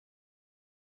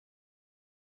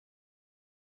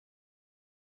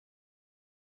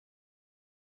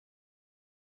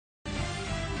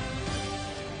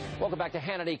Welcome back to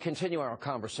Hannity. Continuing our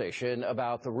conversation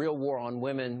about the real war on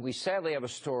women. We sadly have a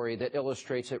story that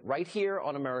illustrates it right here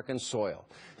on American soil.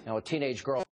 Now, a teenage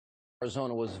girl in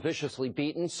Arizona was viciously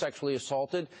beaten, sexually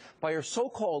assaulted by her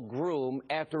so-called groom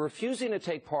after refusing to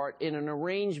take part in an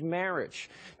arranged marriage.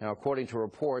 Now, according to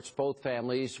reports, both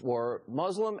families were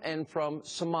Muslim and from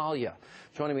Somalia.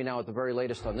 Joining me now at the very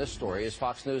latest on this story is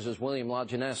Fox News' William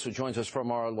LaJeunesse, who joins us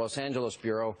from our Los Angeles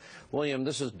bureau. William,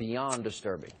 this is beyond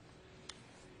disturbing.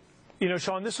 You know,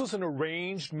 Sean, this was an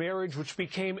arranged marriage which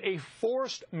became a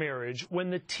forced marriage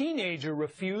when the teenager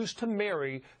refused to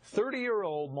marry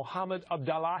 30-year-old Mohammed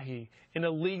Abdullahi in a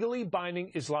legally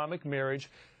binding Islamic marriage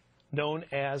known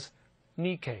as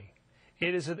nikah.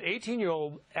 It is that the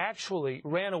 18-year-old actually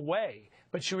ran away,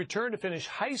 but she returned to finish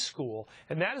high school,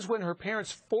 and that is when her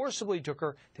parents forcibly took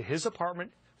her to his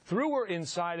apartment, threw her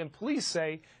inside, and police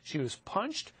say she was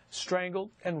punched,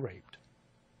 strangled, and raped.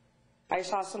 I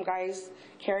saw some guys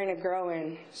carrying a girl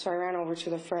in, so I ran over to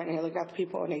the front and I looked at the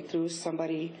people and they threw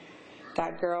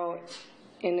that girl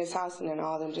in this house, and then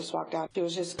all of them just walked out. She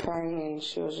was just crying and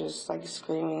she was just like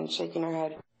screaming and shaking her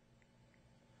head.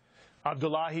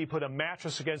 Abdullahi put a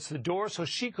mattress against the door so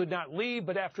she could not leave,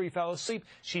 but after he fell asleep,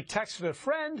 she texted a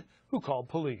friend who called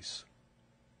police.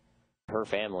 Her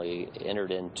family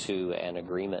entered into an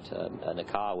agreement, a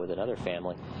nikah with another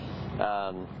family,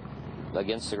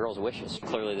 against the girl's wishes.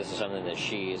 Clearly this is something that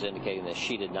she is indicating that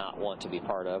she did not want to be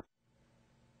part of.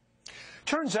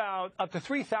 Turns out up to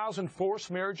 3,000 forced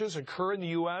marriages occur in the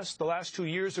U.S. the last 2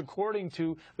 years, according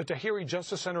to the Tahiri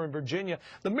Justice Center in Virginia.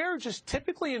 The marriages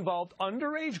typically involved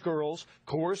underage girls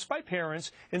coerced by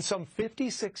parents in some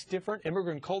 56 different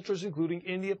immigrant cultures, including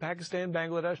India, Pakistan,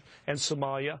 Bangladesh, and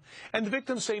Somalia. And the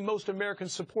victims say most American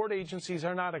support agencies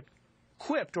are not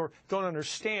equipped or don't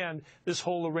understand this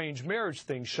whole arranged marriage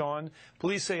thing, Sean.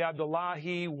 Police say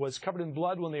Abdullahi was covered in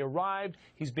blood when they arrived.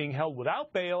 He's being held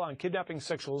without bail on kidnapping,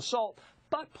 sexual assault,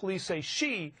 but police say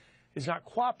she is not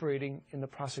cooperating in the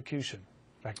prosecution.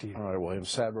 Back to you. All right, William,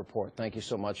 sad report. Thank you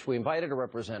so much. We invited a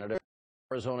representative,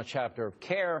 Arizona chapter of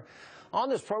CARE. On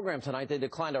this program tonight, they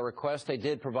declined our request. They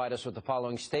did provide us with the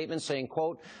following statement saying,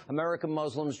 quote, American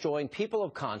Muslims join people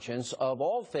of conscience of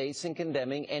all faiths in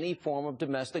condemning any form of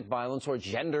domestic violence or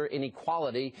gender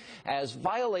inequality as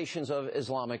violations of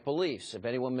Islamic beliefs. If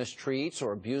anyone mistreats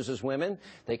or abuses women,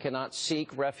 they cannot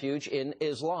seek refuge in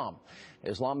Islam.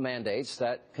 Islam mandates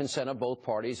that consent of both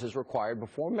parties is required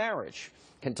before marriage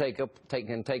can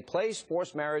take place.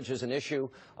 Forced marriage is an issue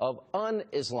of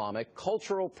un-Islamic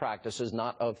cultural practices,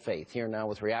 not of faith. Here now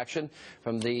with reaction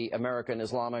from the American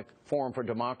Islamic Forum for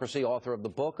Democracy, author of the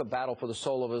book, A Battle for the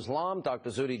Soul of Islam. Dr.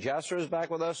 Jasser is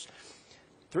back with us.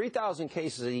 3,000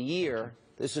 cases a year.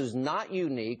 This is not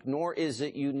unique, nor is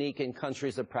it unique in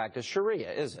countries that practice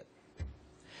Sharia, is it?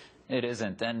 It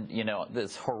isn't. And, you know,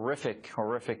 this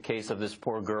horrific case of this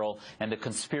poor girl and the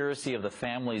conspiracy of the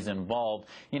families involved,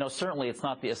 you know, certainly it's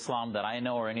not the Islam that I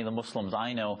know or any of the Muslims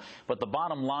I know, but the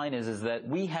bottom line is that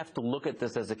we have to look at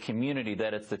this as a community,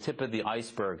 that it's the tip of the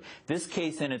iceberg. This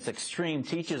case in its extreme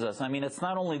teaches us, I mean, it's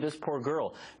not only this poor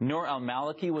girl. Noor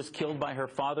al-Maliki was killed by her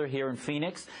father here in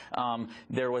Phoenix.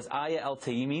 There was Aya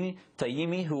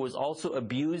al-Taimi, who was also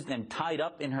abused and tied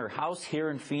up in her house here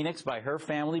in Phoenix by her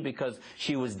family because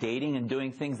she was dating and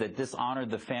doing things that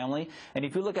dishonored the family. And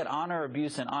if you look at honor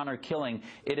abuse and honor killing,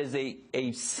 it is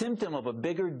a symptom of a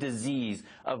bigger disease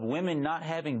of women not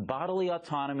having bodily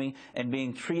autonomy and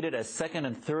being treated as second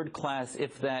and third class,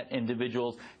 if that,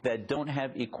 individuals that don't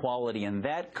have equality. And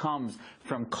that comes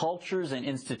from cultures and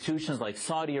institutions like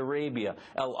Saudi Arabia,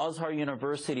 Al-Azhar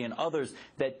University, and others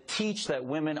that teach that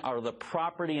women are the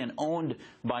property and owned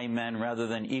by men rather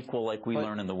than equal like we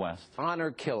learn in the West.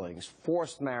 Honor killings,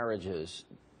 forced marriages,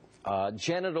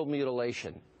 genital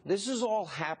mutilation. This is all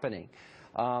happening.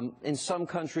 In some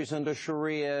countries under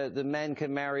Sharia, the men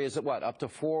can marry up to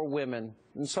 4 women,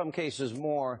 in some cases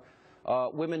more.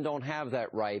 Women don't have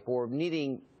that right, or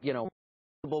needing, you know,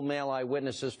 male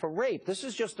eyewitnesses for rape. This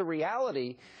is just the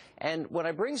reality. And when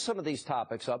I bring some of these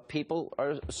topics up, people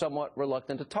are somewhat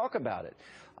reluctant to talk about it.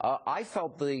 I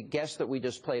felt the guest that we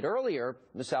just played earlier,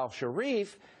 Ms.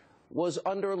 Al-Sharif, was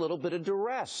under a little bit of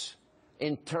duress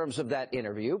in terms of that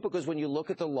interview, because when you look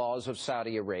at the laws of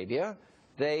Saudi Arabia,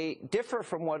 they differ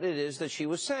from what it is that she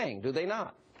was saying, do they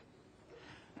not?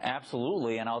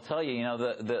 Absolutely, and I'll tell you,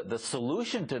 the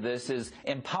solution to this is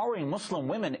empowering Muslim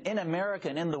women in America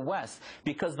and in the West,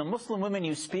 because the Muslim women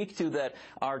you speak to that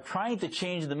are trying to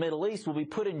change the Middle East will be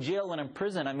put in jail and in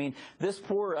prison. I mean, this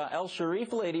poor El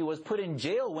Sharif lady was put in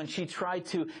jail when she tried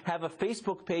to have a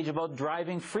Facebook page about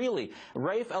driving freely.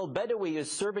 Raif al-Badawi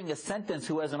is serving a sentence,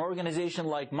 who has an organization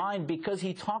like mine, because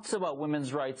he talks about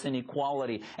women's rights and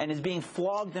equality, and is being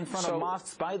flogged in front of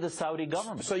mosques by the Saudi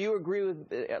government. So you agree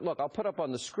with, look, I'll put up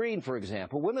on the screen, for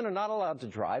example, women are not allowed to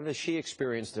drive, as she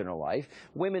experienced in her life.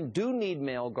 Women do need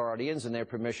male guardians and their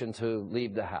permission to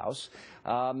leave the house.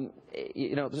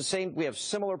 The same. We have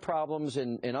similar problems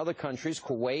in other countries.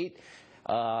 Kuwait.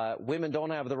 Women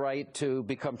don't have the right to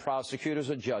become prosecutors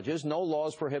or judges. No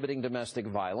laws prohibiting domestic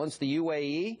violence. The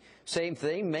UAE, same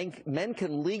thing. Men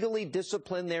can legally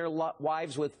discipline their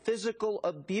wives with physical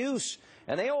abuse.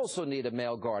 And they also need a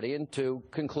male guardian to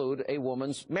conclude a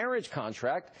woman's marriage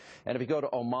contract. And if you go to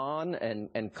Oman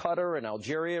and Qatar and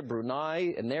Algeria,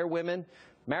 Brunei, and their women,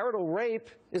 marital rape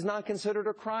is not considered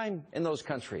a crime in those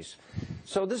countries.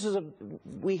 So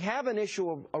we have an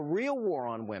issue of a real war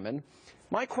on women.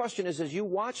 My question is, as you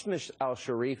watched Ms.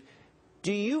 al-Sharif,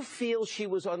 do you feel she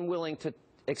was unwilling to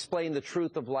explain the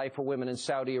truth of life for women in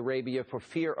Saudi Arabia for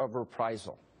fear of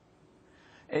reprisal?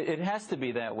 It has to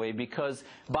be that way, because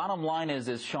bottom line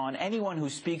is, Sean, anyone who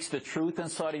speaks the truth in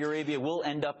Saudi Arabia will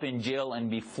end up in jail and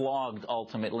be flogged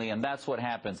ultimately, and that's what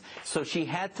happens. So she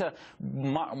had to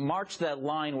march that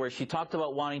line where she talked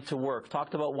about wanting to work,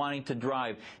 talked about wanting to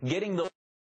drive, getting those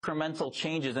incremental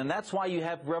changes, and that's why you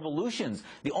have revolutions.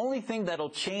 The only thing that'll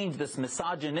change this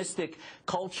misogynistic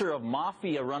culture of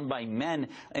mafia run by men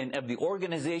and of the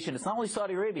organization, it's not only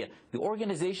Saudi Arabia, the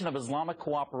Organization of Islamic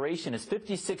Cooperation is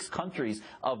 56 countries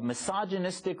of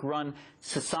misogynistic run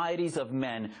societies of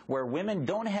men where women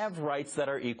don't have rights that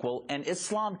are equal, and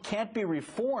Islam can't be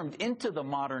reformed into the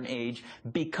modern age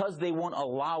because they won't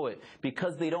allow it,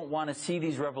 because they don't want to see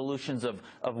these revolutions of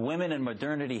women and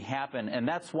modernity happen. And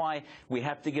that's why we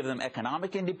have to give them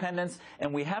economic independence,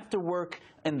 and we have to work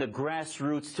in the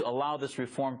grassroots to allow this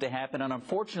reform to happen. And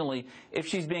unfortunately, if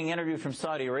she's being interviewed from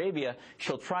Saudi Arabia,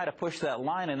 she'll try to push that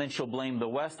line, and then she'll blame the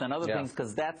West and other things,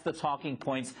 because that's the talking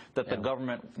points that the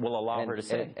government will allow her to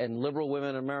say. And liberal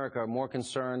women in America are more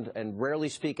concerned and rarely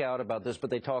speak out about this, but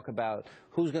they talk about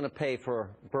who's going to pay for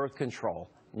birth control.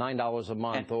 $9 a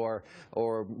month,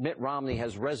 or Mitt Romney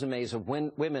has resumes of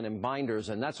women in binders,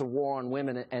 and that's a war on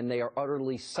women, and they are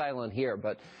utterly silent here.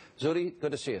 But Zudi,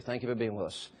 good to see you. Thank you for being with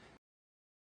us.